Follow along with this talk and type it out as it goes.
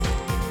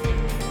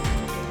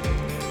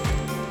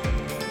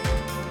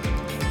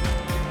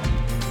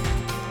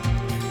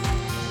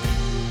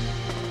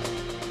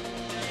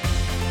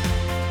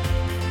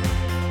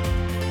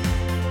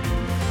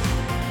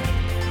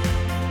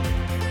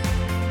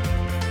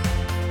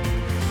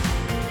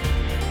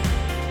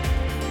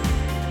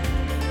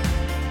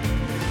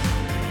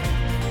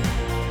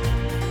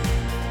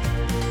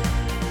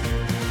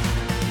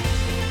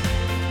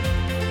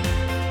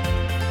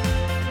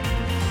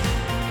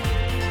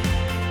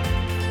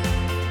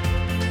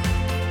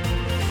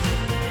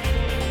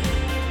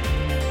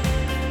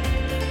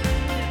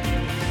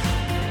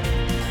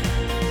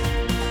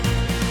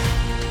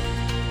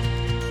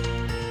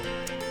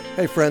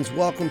Hey friends,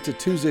 welcome to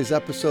Tuesday's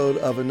episode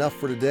of Enough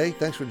for Today.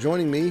 Thanks for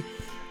joining me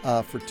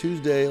for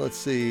Tuesday,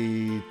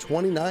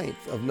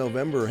 29th of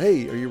November.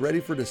 Hey, are you ready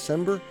for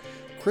December?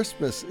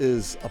 Christmas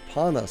is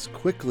upon us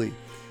quickly,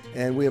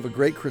 and we have a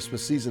great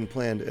Christmas season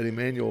planned at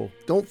Emmanuel.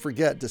 Don't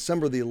forget,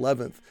 December the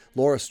 11th,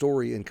 Laura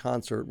Story in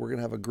concert. We're going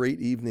to have a great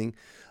evening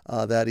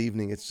that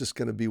evening. It's just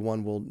going to be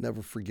one we'll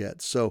never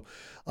forget. So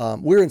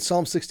we're in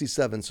Psalm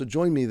 67, so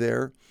join me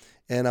there.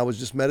 And I was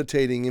just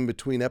meditating in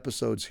between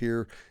episodes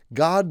here.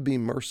 God be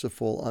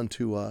merciful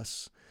unto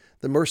us.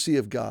 The mercy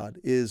of God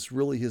is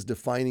really his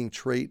defining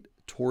trait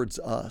towards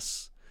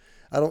us.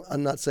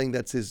 I'm not saying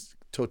that's his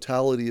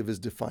totality of his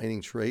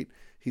defining trait.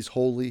 He's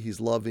holy, he's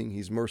loving,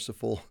 he's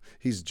merciful,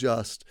 he's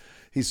just.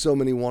 He's so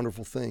many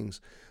wonderful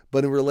things.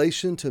 But in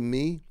relation to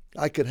me,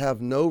 I could have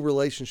no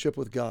relationship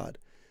with God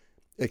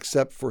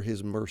except for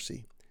his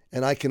mercy.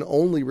 And I can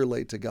only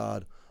relate to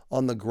God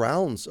on the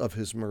grounds of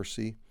his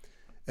mercy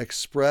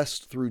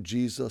expressed through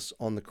Jesus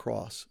on the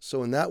cross.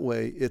 So in that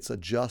way, it's a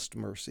just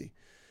mercy.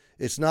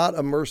 It's not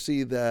a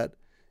mercy that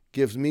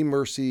gives me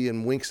mercy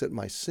and winks at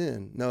my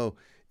sin. No,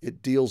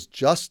 it deals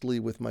justly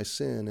with my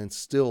sin and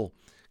still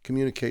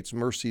communicates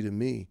mercy to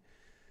me.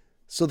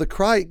 So the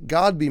cry,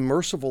 God be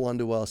merciful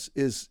unto us,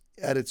 is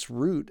at its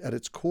root, at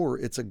its core,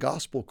 it's a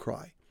gospel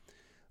cry.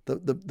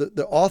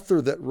 The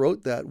author that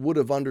wrote that would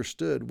have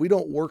understood we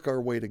don't work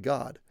our way to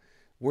God.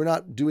 We're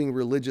not doing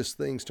religious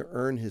things to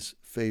earn his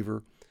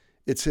favor.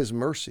 It's his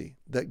mercy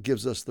that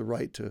gives us the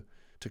right to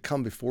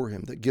come before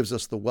him, that gives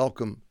us the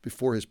welcome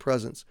before his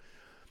presence.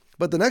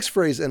 But the next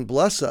phrase, and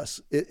bless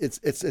us,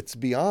 it's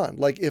beyond.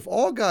 Like if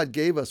all God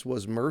gave us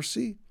was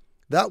mercy,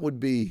 that would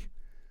be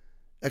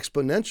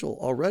exponential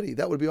already.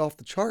 That would be off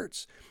the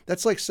charts.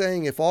 That's like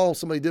saying if all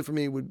somebody did for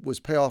me was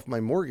pay off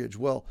my mortgage.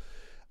 Well,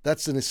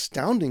 that's an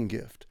astounding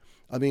gift.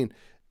 I mean,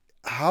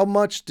 how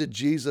much did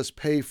Jesus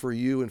pay for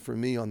you and for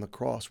me on the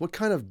cross? What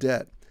kind of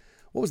debt?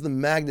 What was the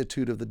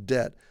magnitude of the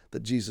debt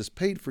that Jesus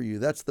paid for you?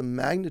 That's the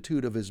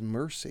magnitude of his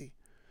mercy.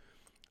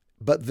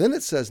 But then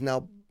it says,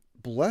 now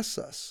bless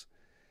us.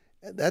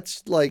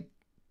 That's like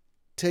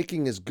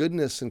taking his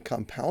goodness and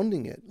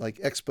compounding it, like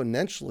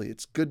exponentially.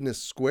 It's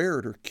goodness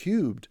squared or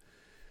cubed.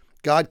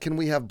 God, can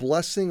we have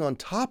blessing on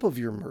top of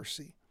your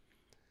mercy?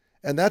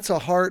 And that's a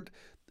heart,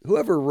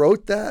 whoever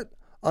wrote that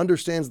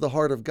understands the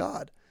heart of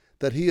God,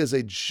 that he is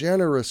a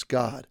generous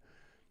God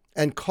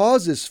and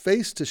cause his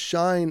face to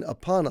shine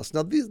upon us.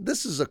 Now,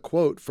 this is a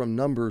quote from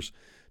Numbers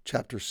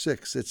chapter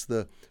 6. It's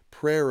the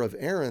prayer of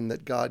Aaron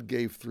that God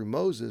gave through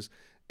Moses.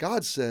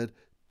 God said,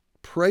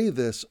 pray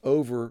this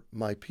over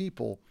my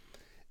people.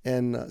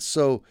 And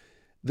so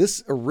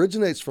this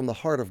originates from the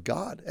heart of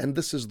God, and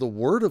this is the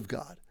word of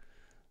God.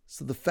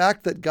 So the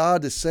fact that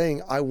God is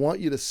saying, I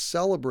want you to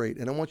celebrate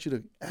and I want you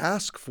to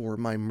ask for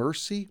my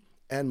mercy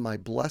and my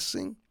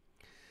blessing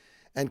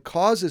and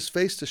cause his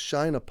face to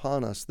shine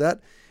upon us,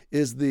 that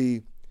is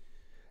the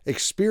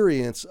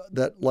experience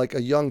that like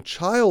a young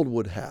child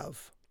would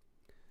have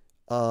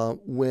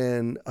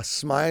when a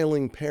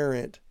smiling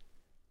parent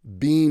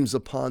beams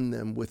upon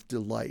them with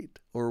delight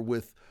or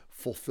with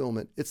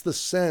fulfillment. It's the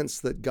sense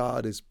that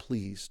God is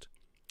pleased,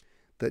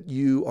 that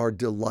you are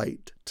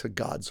delight to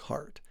God's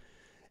heart.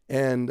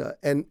 And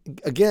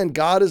again,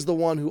 God is the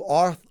one who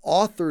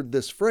authored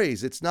this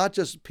phrase. It's not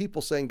just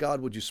people saying,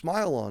 God, would you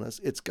smile on us?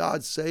 It's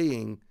God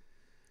saying,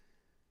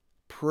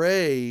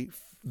 pray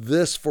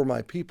this for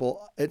my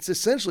people. It's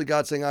essentially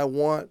God saying, I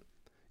want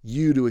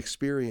you to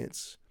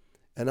experience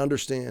and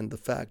understand the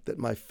fact that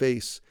my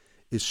face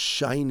is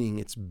shining,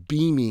 it's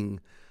beaming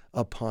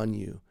upon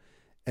you.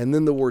 And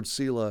then the word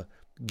Selah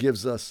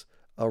gives us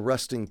a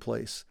resting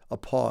place, a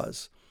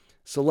pause.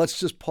 So let's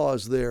just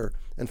pause there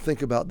and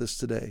think about this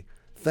today.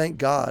 Thank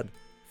God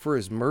for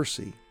his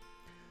mercy.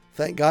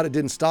 Thank God it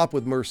didn't stop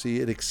with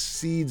mercy. It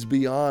exceeds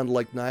beyond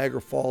like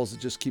Niagara Falls.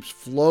 It just keeps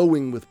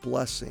flowing with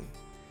blessing.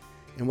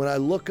 And when I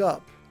look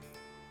up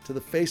to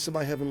the face of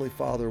my Heavenly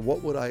Father,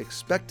 what would I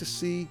expect to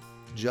see?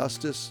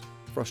 Justice,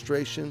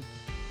 frustration,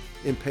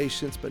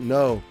 impatience. But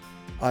no,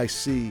 I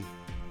see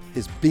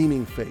his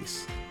beaming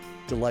face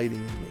delighting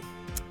in me.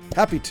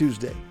 Happy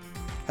Tuesday.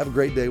 Have a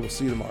great day. We'll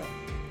see you tomorrow.